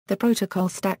The protocol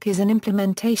stack is an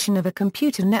implementation of a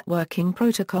computer networking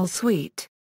protocol suite.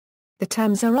 The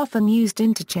terms are often used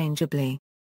interchangeably.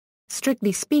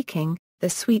 Strictly speaking, the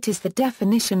suite is the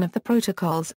definition of the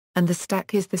protocols, and the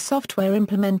stack is the software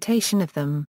implementation of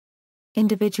them.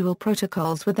 Individual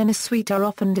protocols within a suite are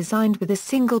often designed with a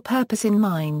single purpose in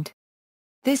mind.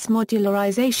 This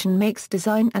modularization makes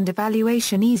design and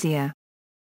evaluation easier.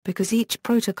 Because each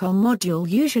protocol module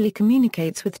usually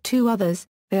communicates with two others,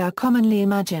 they are commonly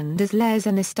imagined as layers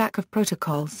in a stack of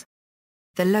protocols.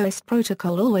 The lowest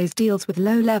protocol always deals with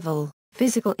low-level,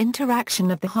 physical interaction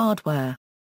of the hardware.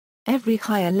 Every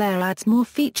higher layer adds more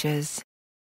features.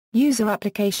 User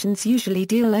applications usually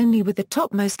deal only with the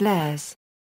topmost layers.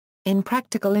 In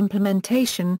practical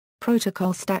implementation,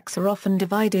 protocol stacks are often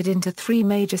divided into three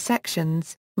major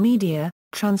sections: media,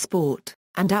 transport,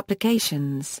 and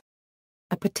applications.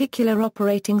 A particular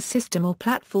operating system or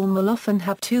platform will often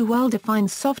have two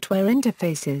well-defined software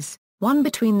interfaces, one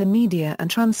between the media and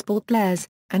transport layers,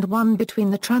 and one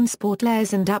between the transport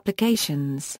layers and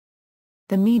applications.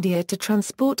 The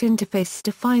media-to-transport interface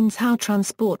defines how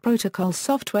transport protocol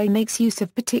software makes use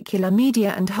of particular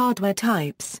media and hardware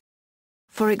types.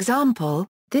 For example,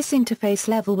 this interface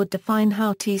level would define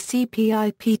how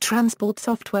TCP/IP transport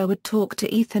software would talk to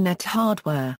Ethernet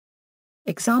hardware.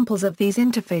 Examples of these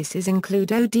interfaces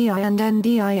include ODI and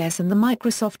NDIS in the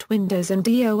Microsoft Windows and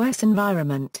DOS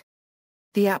environment.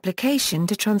 The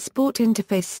application-to-transport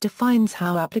interface defines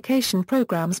how application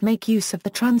programs make use of the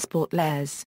transport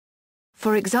layers.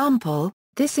 For example,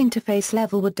 this interface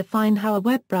level would define how a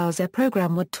web browser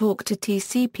program would talk to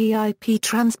TCP/IP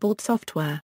transport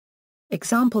software.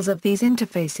 Examples of these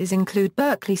interfaces include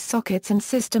Berkeley sockets and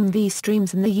System V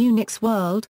streams in the Unix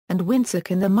world, and WinSock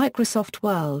in the Microsoft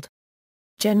world.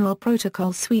 General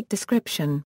Protocol Suite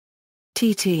Description.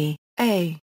 TT,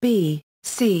 A, B,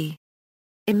 C.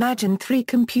 Imagine three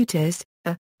computers,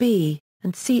 A, B,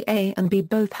 and C. A and B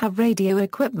both have radio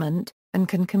equipment, and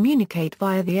can communicate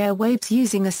via the airwaves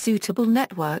using a suitable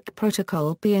network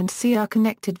protocol. B and C are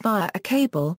connected via a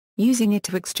cable, using it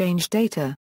to exchange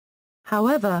data.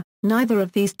 However, neither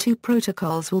of these two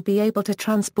protocols will be able to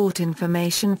transport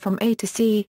information from A to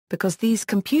C, because these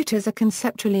computers are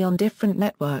conceptually on different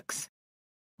networks.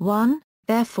 One,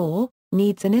 therefore,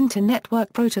 needs an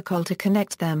inter-network protocol to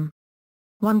connect them.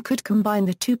 One could combine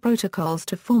the two protocols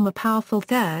to form a powerful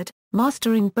third,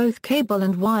 mastering both cable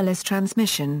and wireless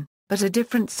transmission, but a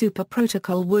different super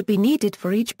protocol would be needed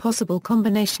for each possible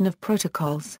combination of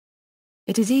protocols.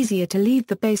 It is easier to leave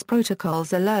the base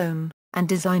protocols alone, and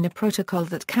design a protocol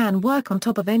that can work on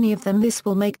top of any of them. This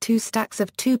will make two stacks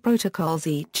of two protocols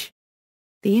each.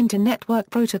 The inter-network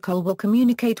protocol will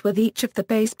communicate with each of the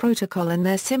base protocol in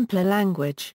their simpler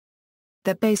language.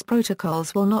 The base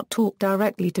protocols will not talk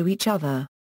directly to each other.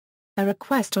 A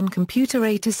request on computer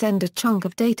A to send a chunk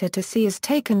of data to C is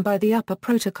taken by the upper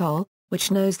protocol, which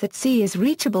knows that C is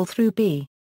reachable through B.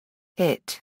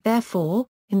 It, therefore,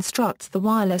 instructs the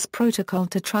wireless protocol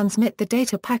to transmit the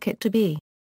data packet to B.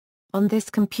 On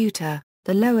this computer,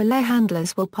 the lower layer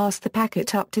handlers will pass the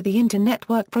packet up to the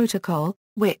inter-network protocol,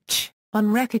 which, on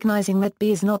recognizing that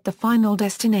B is not the final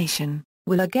destination,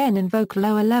 will again invoke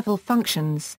lower-level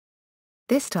functions.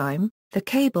 This time, the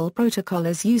cable protocol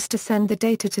is used to send the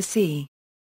data to C.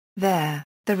 There,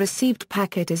 the received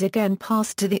packet is again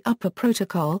passed to the upper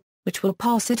protocol, which will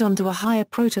pass it on to a higher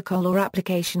protocol or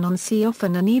application on C.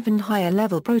 Often an even higher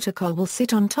level protocol will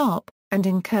sit on top, and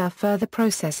incur further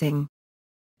processing.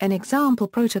 An example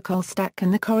protocol stack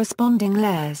and the corresponding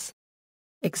layers.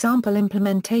 Example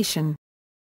implementation.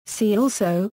 See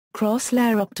also,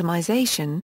 Cross-Layer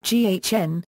Optimization,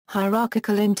 GHN,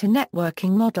 Hierarchical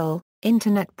Internetworking Model,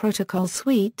 Internet Protocol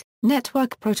Suite,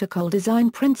 Network Protocol Design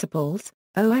Principles,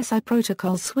 OSI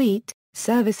Protocol Suite,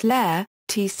 Service Layer,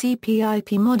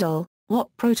 TCP/IP Model, WAP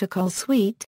Protocol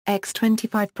Suite,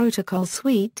 X25 Protocol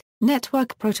Suite,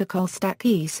 Network Protocol Stack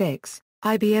E6,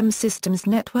 IBM Systems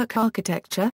Network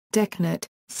Architecture, DECnet,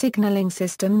 Signaling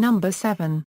System Number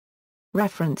 7.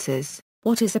 References.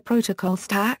 What is a protocol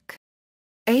stack?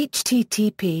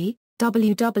 http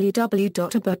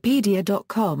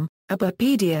www.aberpedia.com,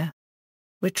 Aberpedia.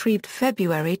 Retrieved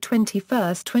February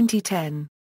 21, 2010.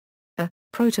 A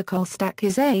protocol stack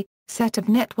is a set of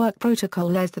network protocol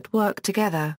layers that work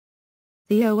together.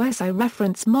 The OSI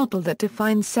reference model that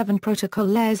defines 7 protocol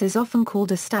layers is often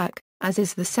called a stack, as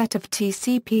is the set of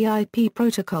TCP/IP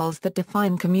protocols that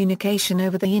define communication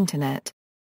over the Internet.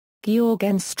 Georg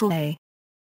N. Stroy.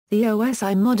 The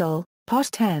OSI model,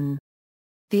 Part 10.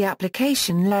 The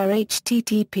application layer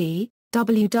http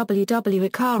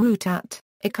www.icaroot@,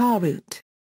 Icaroot.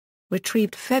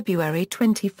 Retrieved February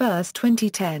 21,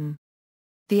 2010.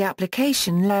 The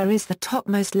application layer is the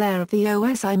topmost layer of the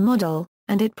OSI model,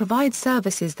 and it provides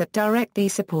services that directly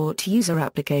support user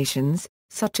applications,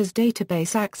 such as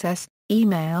database access,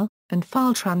 email, and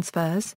file transfers,